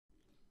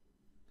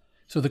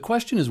So the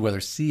question is whether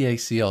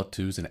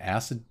CaCl2 is an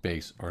acid,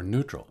 base, or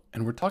neutral,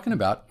 and we're talking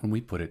about when we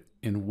put it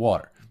in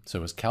water.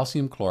 So is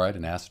calcium chloride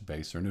an acid,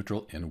 base, or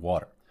neutral in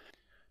water?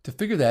 To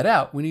figure that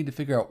out, we need to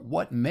figure out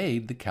what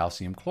made the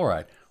calcium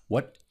chloride.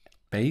 What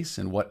base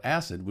and what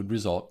acid would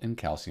result in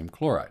calcium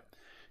chloride?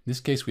 In this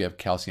case, we have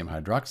calcium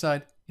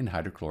hydroxide and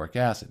hydrochloric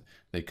acid.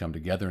 They come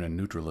together in a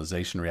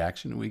neutralization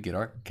reaction and we get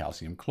our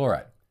calcium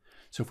chloride.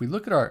 So if we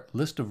look at our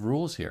list of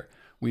rules here,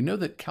 we know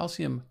that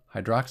calcium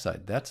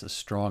hydroxide, that's a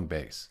strong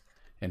base.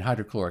 And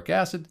hydrochloric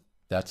acid,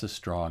 that's a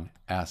strong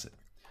acid.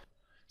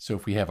 So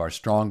if we have our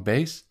strong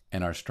base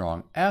and our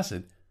strong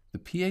acid, the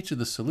pH of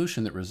the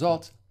solution that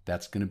results,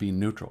 that's going to be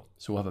neutral.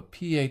 So we'll have a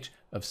pH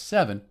of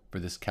 7 for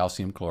this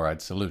calcium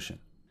chloride solution.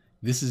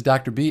 This is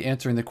Dr. B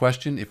answering the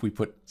question, if we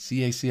put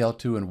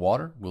CaCl2 in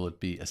water, will it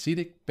be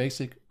acidic,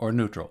 basic, or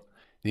neutral?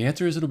 The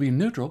answer is it'll be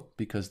neutral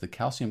because the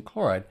calcium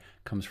chloride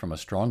comes from a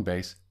strong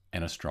base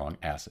and a strong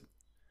acid.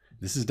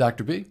 This is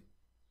Dr. B,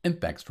 and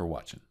thanks for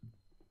watching.